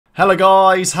Hello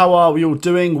guys, how are we all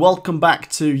doing? Welcome back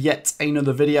to yet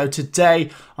another video. Today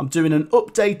I'm doing an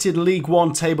updated League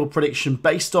One table prediction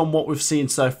based on what we've seen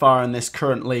so far in this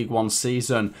current League One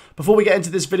season. Before we get into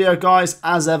this video guys,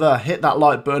 as ever, hit that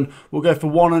like button. We'll go for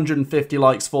 150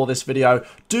 likes for this video.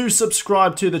 Do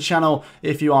subscribe to the channel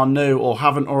if you are new or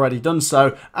haven't already done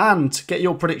so, and get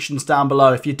your predictions down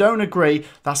below. If you don't agree,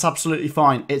 that's absolutely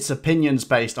fine. It's opinions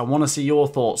based. I want to see your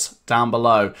thoughts down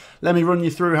below. Let me run you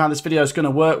through how this video is going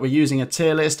to work. We're using a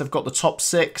tier list. I've got the top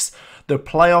 6, the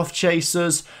playoff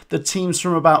chasers, the teams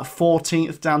from about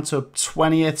 14th down to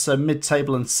 20th, so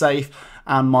mid-table and safe,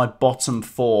 and my bottom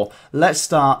 4. Let's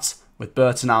start with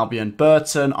Burton Albion.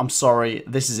 Burton, I'm sorry,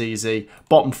 this is easy.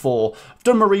 Bottom 4. I've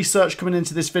done my research coming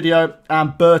into this video,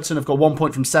 and Burton have got 1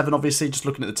 point from 7, obviously, just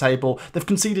looking at the table. They've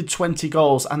conceded 20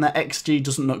 goals, and their XG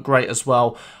doesn't look great as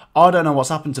well. I don't know what's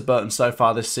happened to Burton so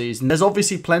far this season. There's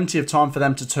obviously plenty of time for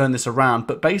them to turn this around,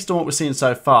 but based on what we're seeing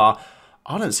so far,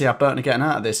 I don't see how Burton are getting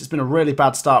out of this. It's been a really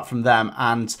bad start from them,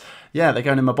 and yeah, they're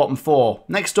going in my bottom 4.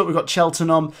 Next up, we've got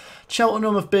Cheltenham.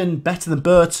 Cheltenham have been better than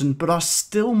Burton, but I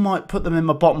still might put them in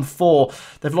my bottom 4.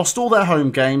 They've lost all their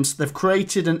home games. They've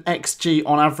created an XG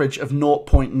on average of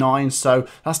 0.9, so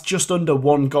that's just under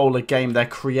 1 goal a game they're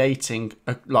creating,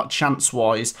 like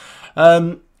chance-wise.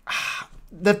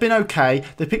 They've been okay.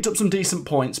 They've picked up some decent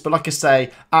points, but like I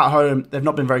say, at home, they've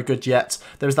not been very good yet.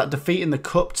 There was that defeat in the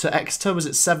Cup to Exeter. Was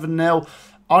it 7-0?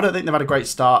 I don't think they've had a great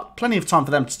start. Plenty of time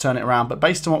for them to turn it around, but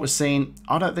based on what we're seeing,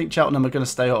 I don't think Cheltenham are going to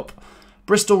stay up.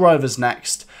 Bristol Rovers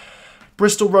next.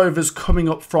 Bristol Rovers coming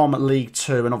up from League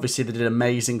 2, and obviously they did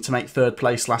amazing to make 3rd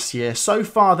place last year. So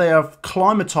far they have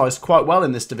climatised quite well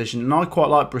in this division, and I quite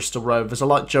like Bristol Rovers. I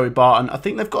like Joey Barton. I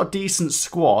think they've got a decent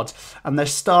squad, and they're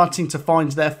starting to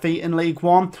find their feet in League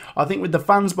 1. I think with the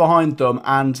fans behind them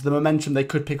and the momentum they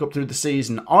could pick up through the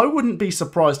season, I wouldn't be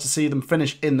surprised to see them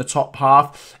finish in the top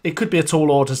half. It could be a tall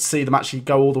order to see them actually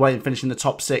go all the way and finish in the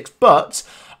top 6, but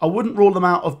I wouldn't rule them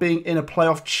out of being in a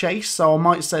playoff chase, so I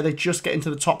might say they just get into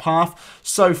the top half.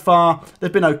 So far,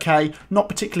 they've been okay. Not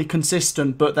particularly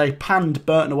consistent, but they panned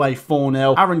Burton away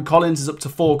 4-0. Aaron Collins is up to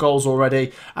 4 goals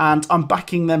already, and I'm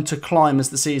backing them to climb as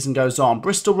the season goes on.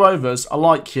 Bristol Rovers, I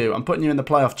like you. I'm putting you in the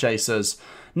playoff chasers.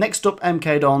 Next up,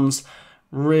 MK Dons.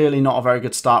 Really not a very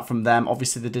good start from them.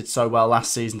 Obviously, they did so well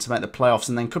last season to make the playoffs,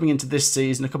 and then coming into this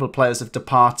season, a couple of players have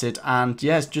departed, and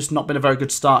yeah, it's just not been a very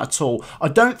good start at all. I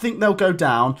don't think they'll go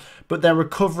down, but they're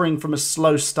recovering from a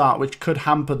slow start, which could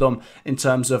hamper them in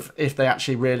terms of if they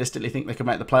actually realistically think they can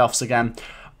make the playoffs again.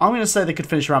 I'm going to say they could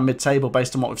finish around mid-table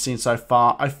based on what we've seen so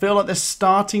far. I feel like they're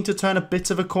starting to turn a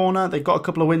bit of a corner. They've got a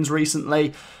couple of wins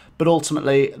recently, but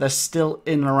ultimately they're still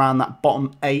in and around that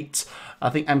bottom 8. I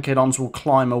think MK Dons will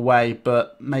climb away,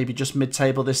 but maybe just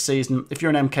mid-table this season. If you're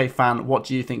an MK fan, what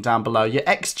do you think down below? Your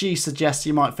XG suggests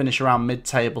you might finish around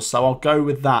mid-table, so I'll go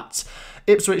with that.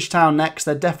 Ipswich Town next.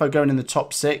 They're defo going in the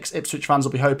top 6. Ipswich fans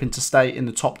will be hoping to stay in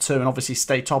the top 2 and obviously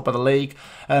stay top of the league.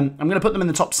 I'm going to put them in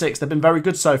the top 6. They've been very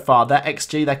good so far. Their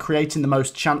XG, they're creating the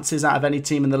most chances out of any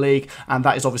team in the league, and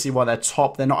that is obviously why they're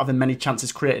top. They're not having many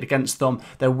chances created against them.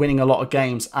 They're winning a lot of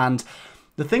games, and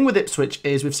the thing with Ipswich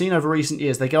is we've seen over recent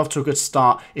years they get off to a good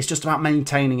start. It's just about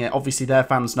maintaining it. Obviously, their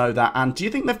fans know that. And do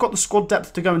you think they've got the squad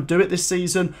depth to go and do it this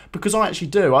season? Because I actually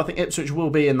do. I think Ipswich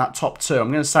will be in that top 2.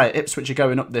 I'm going to say Ipswich are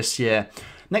going up this year.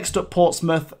 Next up,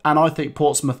 Portsmouth, and I think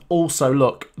Portsmouth also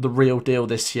look the real deal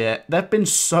this year. They've been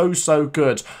so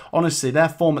good. Honestly, their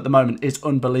form at the moment is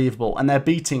unbelievable, and they're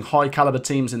beating high-caliber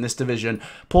teams in this division.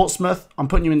 Portsmouth, I'm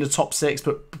putting you in the top 6,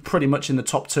 but pretty much in the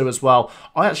top 2 as well.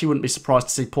 I actually wouldn't be surprised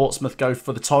to see Portsmouth go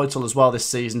for the title as well this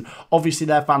season. Obviously,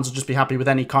 their fans will just be happy with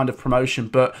any kind of promotion,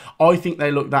 but I think they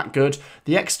look that good.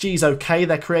 The XG's okay.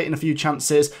 They're creating a few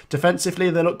chances. Defensively,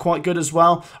 they look quite good as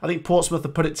well. I think Portsmouth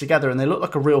have put it together, and they look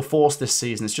like a real force this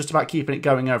season. It's just about keeping it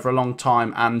going over a long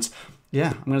time, and yeah,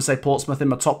 I'm going to say Portsmouth in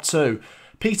my top 2.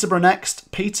 Peterborough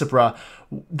next. Peterborough,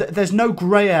 there's no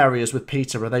grey areas with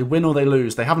Peterborough. They win or they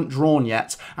lose. They haven't drawn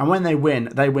yet, and when they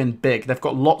win big. They've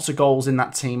got lots of goals in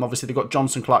that team. Obviously, they've got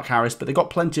Johnson, Clark, Harris, but they've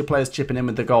got plenty of players chipping in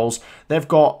with the goals. They've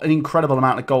got an incredible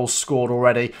amount of goals scored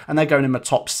already, and they're going in my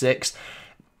top 6.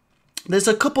 There's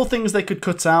a couple things they could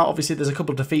cut out. Obviously, there's a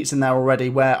couple of defeats in there already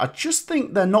where I just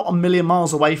think they're not a million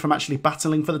miles away from actually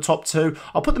battling for the top 2.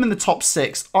 I'll put them in the top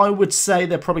 6. I would say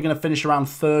they're probably going to finish around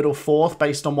 3rd or 4th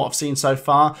based on what I've seen so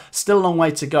far. Still a long way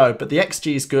to go, but the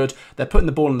XG is good. They're putting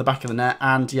the ball in the back of the net,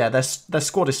 and yeah, their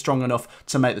squad is strong enough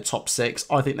to make the top 6.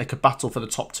 I think they could battle for the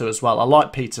top 2 as well. I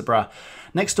like Peterborough.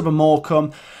 Next up,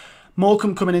 Morecambe.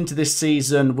 Morecambe coming into this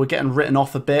season, we're getting written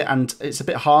off a bit, and it's a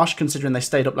bit harsh considering they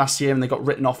stayed up last year and they got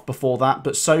written off before that.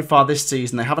 But so far this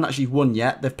season, they haven't actually won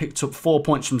yet. They've picked up 4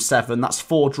 points from 7. That's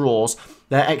 4 draws.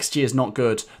 their XG is not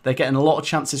good. They're getting a lot of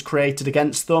chances created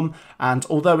against them, and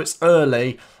although it's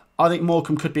early, I think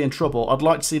Morecambe could be in trouble. I'd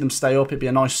like to see them stay up. It'd be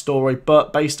a nice story,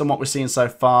 but based on what we're seeing so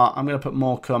far, I'm going to put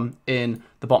Morecambe in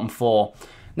the bottom 4.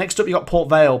 Next up, you got Port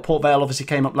Vale. Port Vale obviously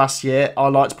came up last year. I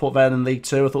liked Port Vale in League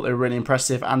 2. I thought they were really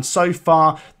impressive. And so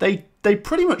far, they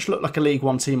pretty much look like a League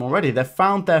 1 team already. They've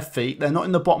found their feet. They're not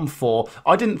in the bottom 4.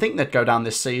 I didn't think they'd go down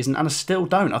this season, and I still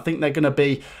don't. I think they're going to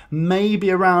be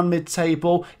maybe around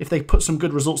mid-table. If they put some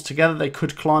good results together, they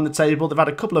could climb the table. They've had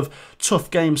a couple of tough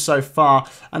games so far,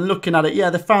 and looking at it, yeah,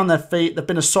 they've found their feet. They've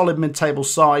been a solid mid-table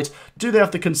side. Do they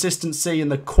have the consistency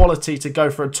and the quality to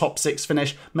go for a top 6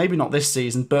 finish? Maybe not this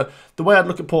season, but the way I'd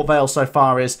look at Port Vale so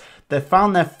far is they've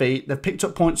found their feet. They've picked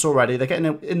up points already. They're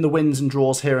getting in the wins and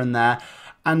draws here and there.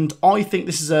 And I think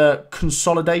this is a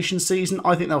consolidation season.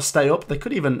 I think they'll stay up. They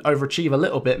could even overachieve a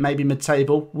little bit, maybe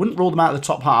mid-table. Wouldn't rule them out of the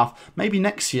top half. Maybe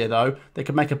next year, though, they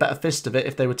could make a better fist of it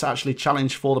if they were to actually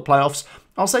challenge for the playoffs.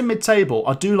 I'll say mid-table.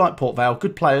 I do like Port Vale.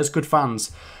 Good players, good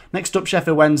fans. Next up,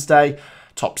 Sheffield Wednesday.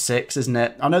 Top 6, isn't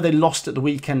it? I know they lost at the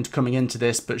weekend coming into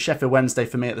this, but Sheffield Wednesday,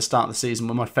 for me, at the start of the season,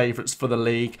 were my favourites for the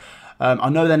league. I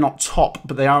know they're not top,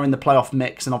 but they are in the playoff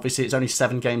mix, and obviously it's only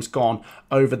 7 games gone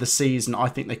over the season. I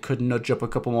think they could nudge up a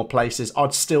couple more places.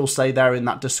 I'd still say they're in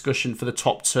that discussion for the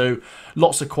top 2.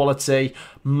 Lots of quality,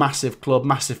 massive club,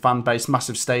 massive fan base,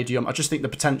 massive stadium. I just think the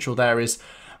potential there is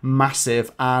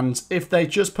massive, and if they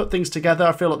just put things together,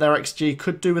 I feel like their XG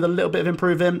could do with a little bit of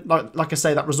improving. Like I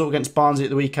say, that result against Barnsley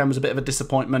at the weekend was a bit of a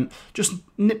disappointment. Just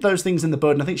nip those things in the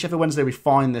bud, and I think Sheffield Wednesday will be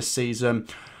fine this season.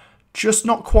 Just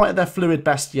not quite at their fluid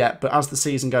best yet, but as the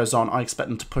season goes on, I expect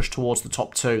them to push towards the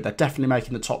top 2. They're definitely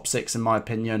making the top 6 in my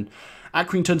opinion.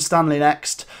 Accrington Stanley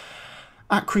next.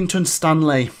 Accrington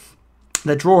Stanley.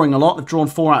 They're drawing a lot. They've drawn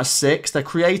 4 out of 6. They're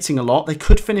creating a lot. They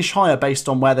could finish higher based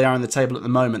on where they are in the table at the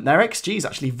moment. Their XG is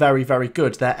actually very, very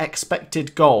good. Their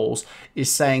expected goals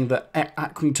is saying that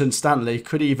Accrington Stanley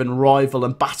could even rival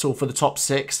and battle for the top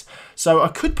 6. So I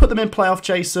could put them in playoff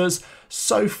chasers.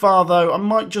 So far, though, I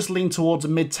might just lean towards a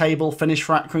mid-table finish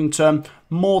for Accrington.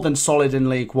 More than solid in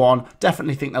League 1.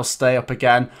 Definitely think they'll stay up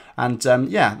again. And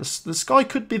yeah, the sky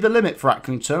could be the limit for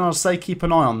Accrington. I'll say keep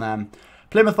an eye on them.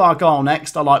 Plymouth Argyle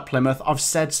next. I like Plymouth. I've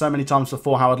said so many times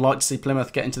before how I'd like to see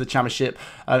Plymouth get into the Championship.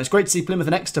 It's great to see Plymouth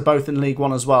and Exeter both in League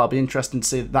 1 as well. I'll be interested to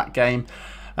see that game.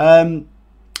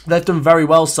 They've done very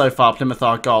well so far, Plymouth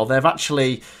Argyle. They've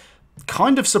actually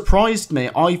kind of surprised me.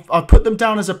 I put them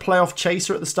down as a playoff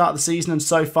chaser at the start of the season, and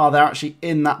so far they're actually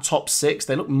in that top 6.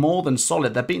 They look more than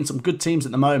solid. They're beating some good teams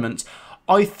at the moment.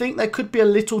 I think there could be a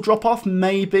little drop-off,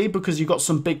 maybe, because you've got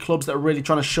some big clubs that are really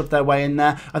trying to shove their way in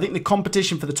there. I think the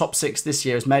competition for the top 6 this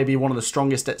year is maybe one of the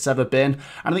strongest it's ever been.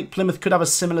 And I think Plymouth could have a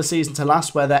similar season to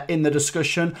last, where they're in the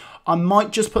discussion. I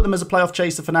might just put them as a playoff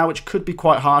chaser for now, which could be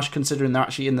quite harsh, considering they're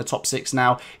actually in the top 6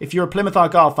 now. If you're a Plymouth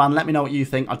Argyle fan, let me know what you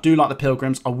think. I do like the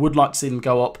Pilgrims. I would like to see them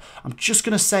go up. I'm just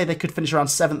going to say they could finish around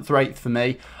 7th or 8th for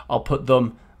me. I'll put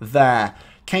them there.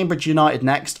 Cambridge United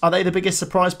next. Are they the biggest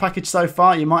surprise package so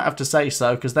far? You might have to say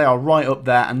so, because they are right up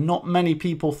there, and not many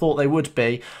people thought they would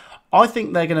be. I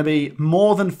think they're going to be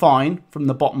more than fine from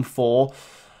the bottom 4.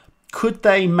 Could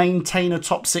they maintain a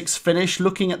top 6 finish?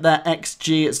 Looking at their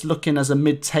XG, it's looking as a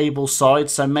mid-table side,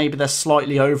 so maybe they're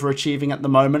slightly overachieving at the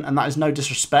moment, and that is no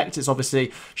disrespect. It's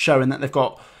obviously showing that they've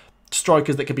got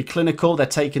strikers that could be clinical. They're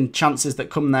taking chances that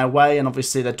come their way, and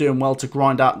obviously they're doing well to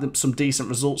grind out some decent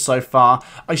results so far.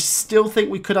 I still think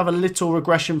we could have a little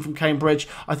regression from Cambridge.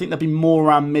 I think they'll be more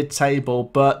around mid-table,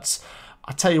 but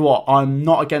I tell you what, I'm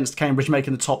not against Cambridge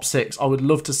making the top 6. I would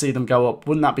love to see them go up.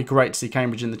 Wouldn't that be great to see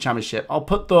Cambridge in the Championship? I'll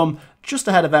put them just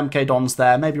ahead of MK Dons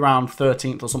there, maybe around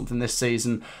 13th or something this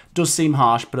season. Does seem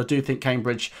harsh, but I do think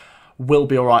Cambridge will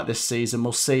be alright this season.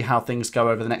 We'll see how things go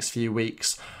over the next few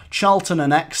weeks. Charlton are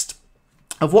next.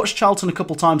 I've watched Charlton a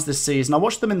couple times this season. I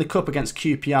watched them in the Cup against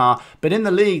QPR, but in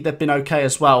the league they've been okay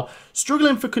as well.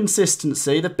 Struggling for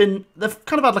consistency. They've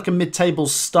kind of had like a mid-table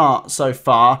start so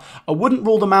far. I wouldn't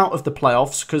rule them out of the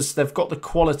playoffs because they've got the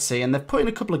quality and they've put in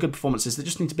a couple of good performances. They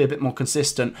just need to be a bit more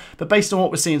consistent. But based on what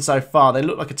we're seeing so far, they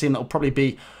look like a team that will probably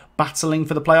be battling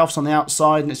for the playoffs on the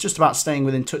outside, and it's just about staying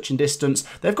within touching distance.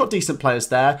 They've got decent players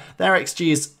there. Their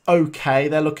XG is okay.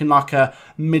 They're looking like a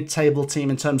mid-table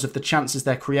team in terms of the chances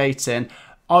they're creating.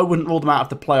 I wouldn't rule them out of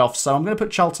the playoffs, so I'm going to put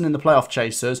Charlton in the playoff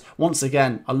chasers. Once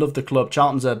again, I love the club.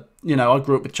 Charlton's I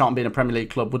grew up with Charlton being a Premier League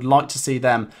club. Would like to see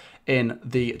them in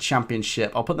the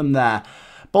Championship. I'll put them there.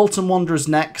 Bolton Wanderers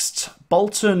next.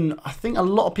 Bolton, I think a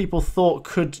lot of people thought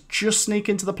could just sneak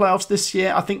into the playoffs this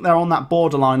year. I think they're on that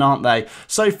borderline, aren't they?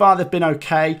 So far, they've been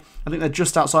okay. I think they're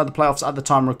just outside the playoffs at the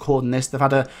time of recording this. They've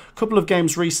had a couple of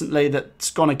games recently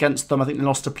that's gone against them. I think they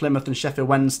lost to Plymouth and Sheffield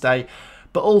Wednesday.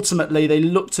 but ultimately they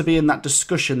look to be in that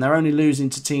discussion. They're only losing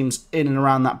to teams in and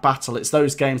around that battle. It's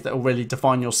those games that will really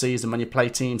define your season when you play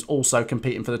teams also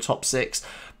competing for the top 6.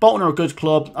 Bolton are a good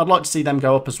club. I'd like to see them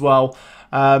go up as well.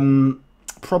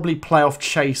 Probably playoff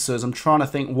chasers. I'm trying to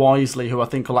think wisely who I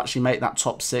think will actually make that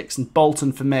top 6. And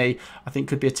Bolton, for me, I think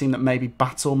could be a team that maybe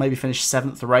battle, maybe finish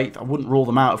 7th or 8th. I wouldn't rule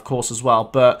them out, of course, as well.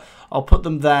 But I'll put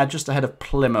them there just ahead of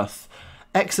Plymouth.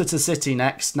 Exeter City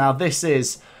next. Now, this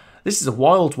is a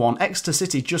wild one. Exeter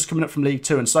City just coming up from League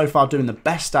 2 and so far doing the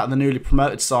best out of the newly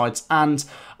promoted sides. And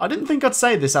I didn't think I'd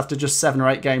say this after just 7 or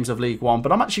 8 games of League 1,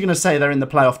 but I'm actually going to say they're in the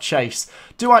playoff chase.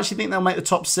 Do I actually think they'll make the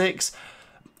top 6?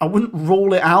 I wouldn't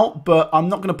rule it out, but I'm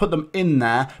not going to put them in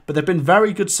there. But they've been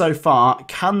very good so far.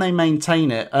 Can they maintain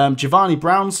it? Giovanni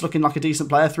Brown's looking like a decent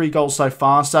player. 3 goals so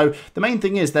far. So the main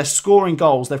thing is they're scoring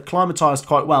goals. They've climatised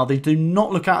quite well. They do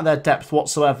not look out of their depth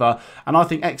whatsoever. And I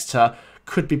think Exeter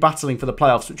could be battling for the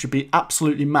playoffs, which would be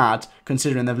absolutely mad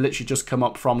considering they've literally just come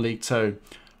up from League 2.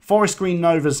 Forest Green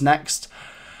Rovers next.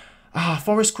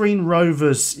 Forest Green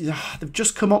Rovers, they've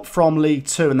just come up from League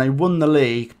 2 and they won the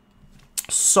league.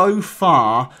 So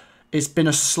far, it's been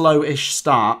a slow-ish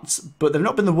start, but they've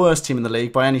not been the worst team in the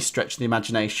league by any stretch of the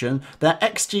imagination. Their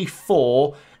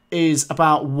XG4 is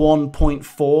about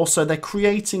 1.4, so they're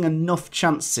creating enough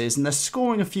chances and they're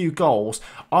scoring a few goals.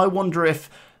 I wonder if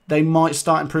they might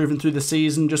start improving through the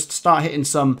season, just start hitting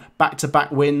some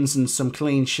back-to-back wins and some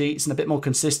clean sheets and a bit more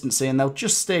consistency, and they'll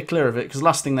just steer clear of it because the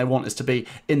last thing they want is to be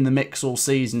in the mix all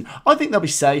season. I think they'll be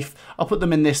safe. I'll put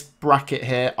them in this bracket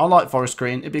here. I like Forest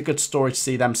Green. It'd be a good story to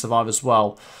see them survive as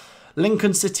well.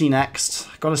 Lincoln City next.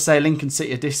 Got to say, Lincoln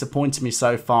City are disappointed me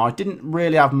so far. I didn't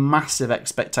really have massive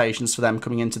expectations for them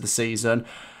coming into the season.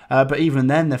 But even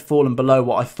then, they've fallen below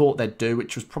what I thought they'd do,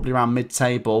 which was probably around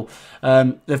mid-table.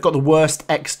 They've got the worst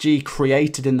XG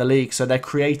created in the league, so they're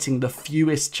creating the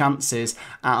fewest chances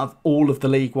out of all of the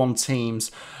League One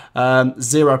teams.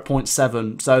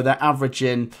 0.7. So they're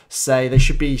averaging, say, they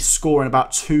should be scoring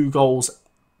about 2 goals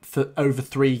for over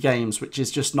 3 games, which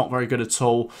is just not very good at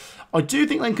all. I do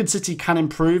think Lincoln City can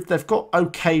improve. They've got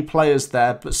okay players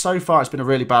there, but so far it's been a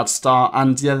really bad start,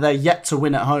 and they're yet to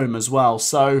win at home as well.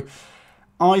 So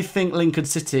I think Lincoln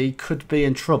City could be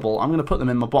in trouble. I'm going to put them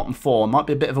in my bottom 4. Might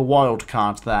be a bit of a wild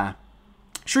card there.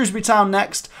 Shrewsbury Town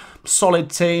next.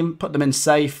 Solid team. Put them in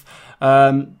safe.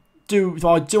 Do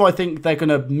I think they're going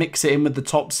to mix it in with the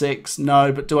top 6?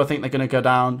 No. But do I think they're going to go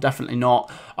down? Definitely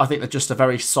not. I think they're just a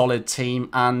very solid team.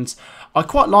 And I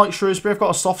quite like Shrewsbury. I've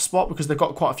got a soft spot because they've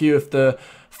got quite a few of the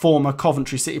former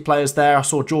Coventry City players there. I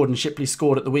saw Jordan Shipley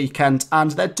scored at the weekend,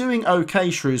 and they're doing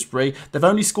okay, Shrewsbury. They've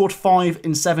only scored 5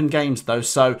 in 7 games, though,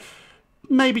 so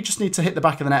maybe just need to hit the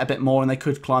back of the net a bit more, and they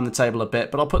could climb the table a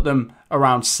bit, but I'll put them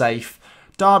around safe.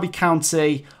 Derby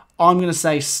County, I'm going to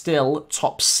say still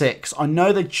top 6. I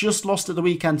know they just lost at the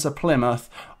weekend to Plymouth.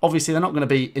 Obviously, they're not going to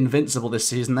be invincible this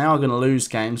season. They are going to lose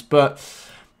games, but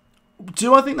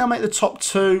do I think they'll make the top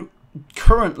 2?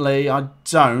 Currently, I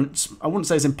don't. I wouldn't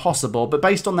say it's impossible, but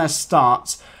based on their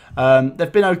starts,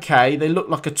 they've been okay. They look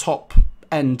like a top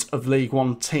end of League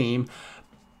One team,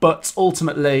 but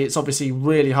ultimately, it's obviously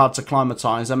really hard to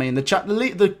climatise. I mean,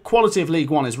 the quality of League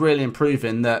One is really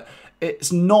improving. That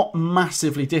it's not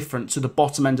massively different to the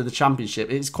bottom end of the Championship.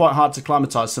 It's quite hard to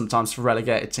climatise sometimes for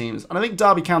relegated teams, and I think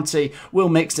Derby County will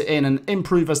mix it in and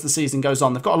improve as the season goes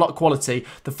on. They've got a lot of quality.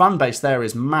 The fan base there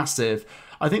is massive.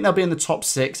 I think they'll be in the top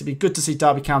 6. It'd be good to see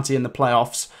Derby County in the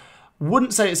playoffs.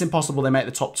 Wouldn't say it's impossible they make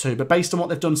the top 2, but based on what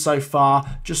they've done so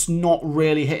far, just not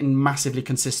really hitting massively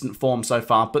consistent form so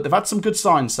far. But they've had some good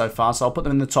signs so far, so I'll put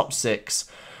them in the top 6.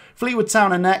 Fleetwood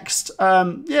Town are next.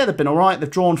 Yeah, they've been all right. They've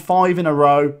drawn 5 in a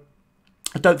row.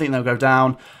 I don't think they'll go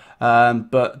down.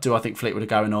 But do I think Fleetwood are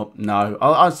going up? No.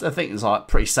 I think it's like a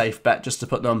pretty safe bet just to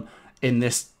put them in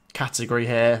this category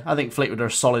here. I think Fleetwood are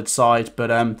a solid side, but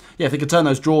yeah, if they could turn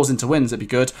those draws into wins, it'd be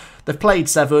good. They've played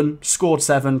 7, scored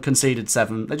 7, conceded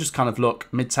 7. They just kind of look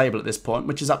mid-table at this point,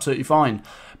 which is absolutely fine.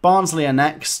 Barnsley are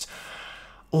next.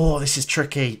 Oh, this is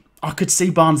tricky. I could see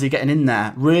Barnsley getting in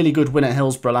there. Really good win at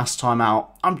Hillsborough last time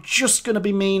out. I'm just going to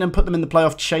be mean and put them in the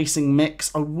playoff chasing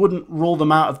mix. I wouldn't rule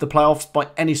them out of the playoffs by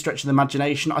any stretch of the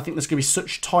imagination. I think there's going to be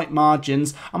such tight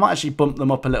margins. I might actually bump them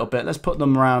up a little bit. Let's put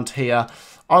them around here.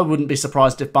 I wouldn't be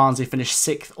surprised if Barnsley finished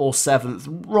 6th or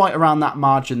 7th, right around that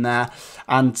margin there.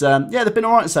 And yeah, they've been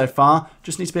all right so far.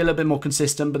 Just need to be a little bit more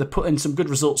consistent, but they've put in some good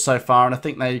results so far, and I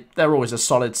think they're always a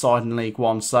solid side in League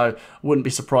One, so wouldn't be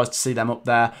surprised to see them up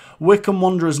there. Wycombe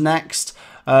Wanderers next.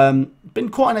 Been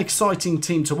quite an exciting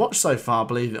team to watch so far,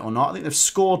 believe it or not. I think they've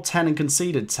scored 10 and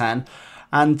conceded 10.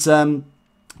 And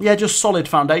yeah, just solid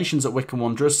foundations at Wycombe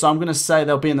Wanderers. So I'm going to say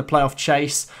they'll be in the playoff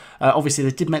chase. Obviously,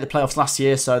 they did make the playoffs last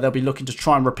year, so they'll be looking to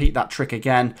try and repeat that trick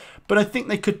again. But I think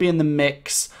they could be in the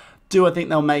mix. Do I think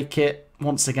they'll make it?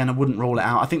 Once again, I wouldn't rule it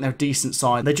out. I think they're a decent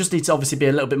side. They just need to obviously be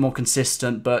a little bit more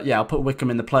consistent. But yeah, I'll put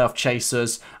Wycombe in the playoff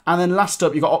chasers. And then last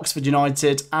up, you've got Oxford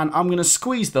United. And I'm going to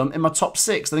squeeze them in my top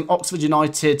 6. I think Oxford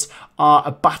United are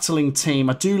a battling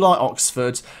team. I do like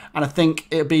Oxford. And I think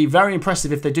it'll be very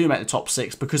impressive if they do make the top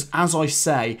 6. Because as I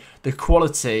say, the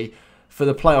quality for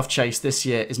the playoff chase this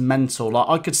year is mental. Like,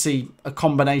 I could see a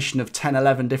combination of 10,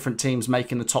 11 different teams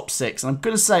making the top 6. And I'm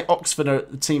going to say Oxford are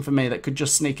the team for me that could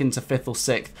just sneak into 5th or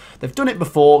 6th. They've done it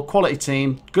before, quality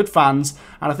team, good fans,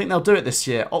 and I think they'll do it this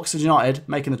year. Oxford United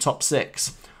making the top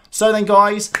 6. So then,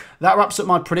 guys, that wraps up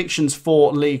my predictions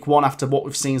for League One after what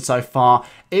we've seen so far.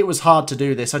 It was hard to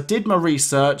do this. I did my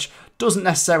research. Doesn't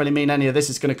necessarily mean any of this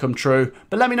is going to come true.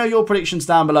 But let me know your predictions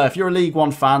down below. If you're a League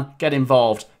One fan, get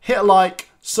involved. Hit a like,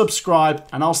 subscribe,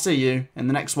 and I'll see you in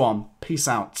the next one. Peace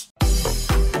out.